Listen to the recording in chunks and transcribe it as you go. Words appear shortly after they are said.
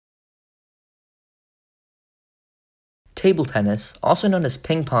Table tennis, also known as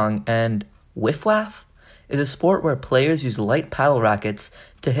ping pong and whiff-waff, is a sport where players use light paddle rackets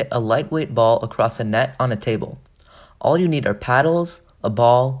to hit a lightweight ball across a net on a table. All you need are paddles, a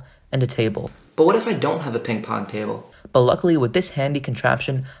ball, and a table. But what if I don't have a ping pong table? But luckily with this handy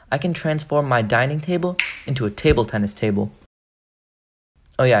contraption, I can transform my dining table into a table tennis table.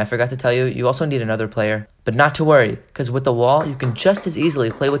 Oh yeah, I forgot to tell you, you also need another player. But not to worry, because with the wall, you can just as easily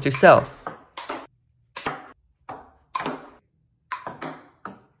play with yourself.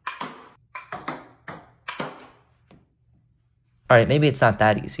 Alright, maybe it's not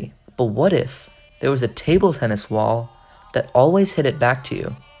that easy. But what if there was a table tennis wall that always hit it back to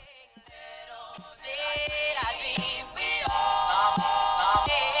you?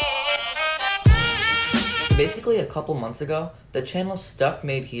 Basically, a couple months ago, the channel Stuff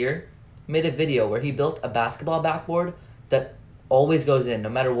Made Here made a video where he built a basketball backboard that always goes in no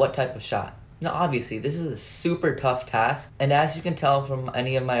matter what type of shot. Now obviously, this is a super tough task, and as you can tell from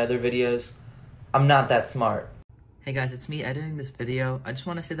any of my other videos, I'm not that smart. Hey guys, it's me editing this video. I just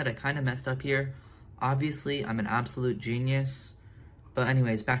want to say that I kind of messed up here. Obviously, I'm an absolute genius. But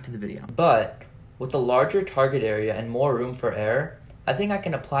anyways, back to the video. But with a larger target area and more room for error, I think I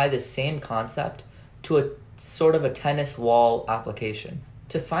can apply this same concept to a sort of a tennis wall application.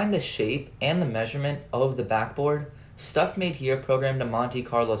 To find the shape and the measurement of the backboard, Stuff Made Here programmed a Monte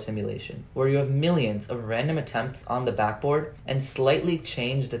Carlo simulation, where you have millions of random attempts on the backboard and slightly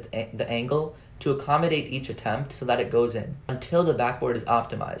change the angle to accommodate each attempt so that it goes in, until the backboard is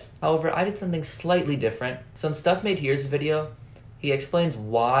optimized. However, I did something slightly different. So in Stuff Made Here's video, he explains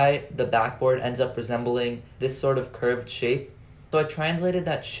why the backboard ends up resembling this sort of curved shape. So I translated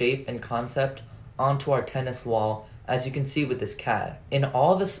that shape and concept onto our tennis wall, as you can see with this CAD. In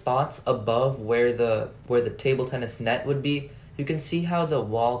all the spots above where the table tennis net would be, you can see how the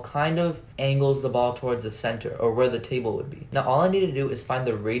wall kind of angles the ball towards the center, or where the table would be. Now all I need to do is find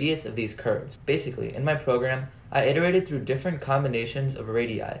the radius of these curves. Basically, in my program, I iterated through different combinations of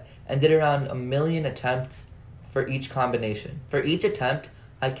radii and did around 1 million attempts for each combination. For each attempt,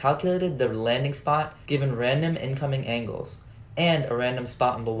 I calculated the landing spot given random incoming angles and a random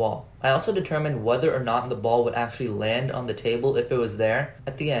spot on the wall. I also determined whether or not the ball would actually land on the table if it was there.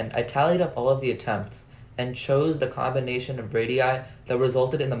 At the end, I tallied up all of the attempts and chose the combination of radii that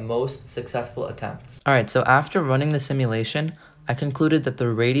resulted in the most successful attempts. Alright, so after running the simulation, I concluded that the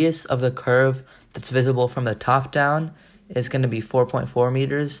radius of the curve that's visible from the top down is going to be 4.4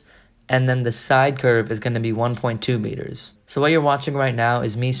 meters, and then the side curve is going to be 1.2 meters. So what you're watching right now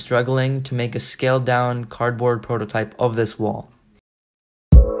is me struggling to make a scaled down cardboard prototype of this wall.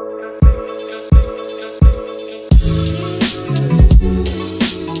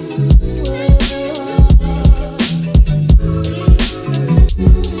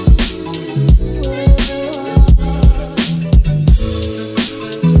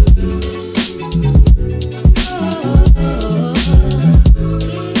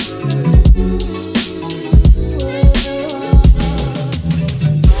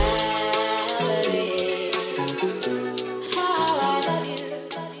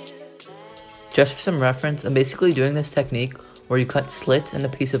 Just for some reference, I'm basically doing this technique where you cut slits in a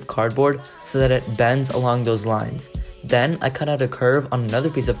piece of cardboard so that it bends along those lines. Then I cut out a curve on another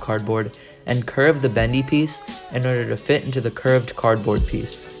piece of cardboard and curve the bendy piece in order to fit into the curved cardboard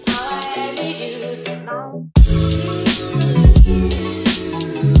piece.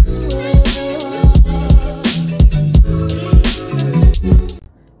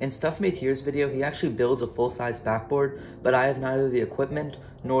 In Stuff Made Here's video, he actually builds a full-size backboard, but I have neither the equipment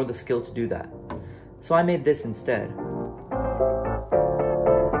nor the skill to do that. So I made this instead.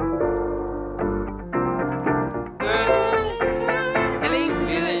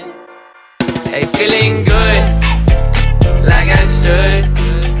 Hey, feeling good, like I should.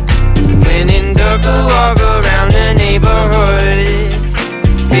 When in dark, I walk around the neighborhood.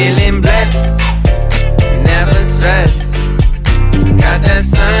 Feeling blessed, never stressed. Got that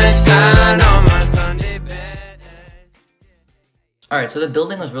sunshine on my Sunday bed. Alright, so the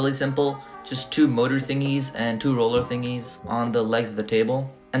building was really simple. Just 2 motor thingies and 2 roller thingies on the legs of the table,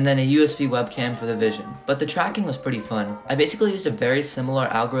 and then a USB webcam for the vision. But the tracking was pretty fun. I basically used a very similar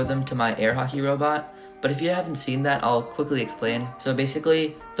algorithm to my air hockey robot, but if you haven't seen that, I'll quickly explain. So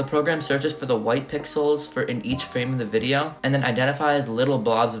basically, the program searches for the white pixels in each frame of the video, and then identifies little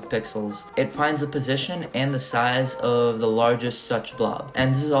blobs of pixels. It finds the position and the size of the largest such blob,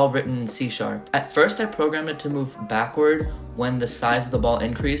 and this is all written in C#. At first, I programmed it to move backward when the size of the ball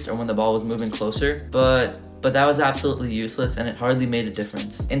increased or when the ball was moving closer, but but that was absolutely useless and it hardly made a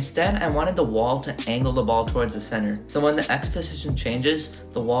difference. Instead, I wanted the wall to angle the ball towards the center, so when the X position changes,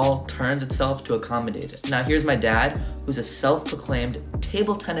 the wall turns itself to accommodate it. Now here's my dad, who's a self-proclaimed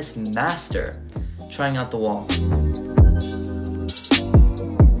table tennis master, trying out the wall.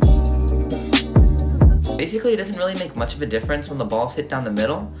 Basically, it doesn't really make much of a difference when the balls hit down the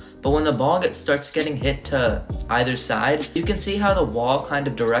middle, but when the ball starts getting hit to either side, you can see how the wall kind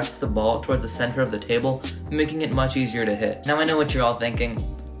of directs the ball towards the center of the table, making it much easier to hit. Now I know what you're all thinking.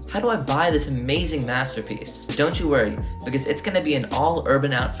 How do I buy this amazing masterpiece? But don't you worry, because it's going to be in all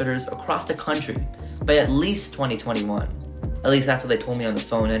Urban Outfitters across the country by at least 2021. At least that's what they told me on the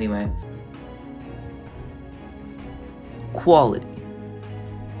phone anyway. Quality.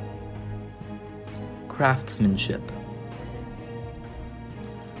 Craftsmanship.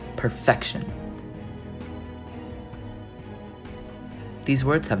 Perfection. These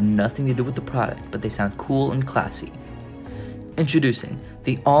words have nothing to do with the product, but they sound cool and classy. Introducing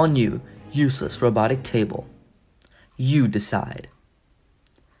the all-new, useless robotic table. You decide.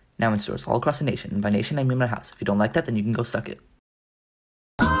 Now in stores all across the nation, and by nation I mean my house. If you don't like that, then you can go suck it.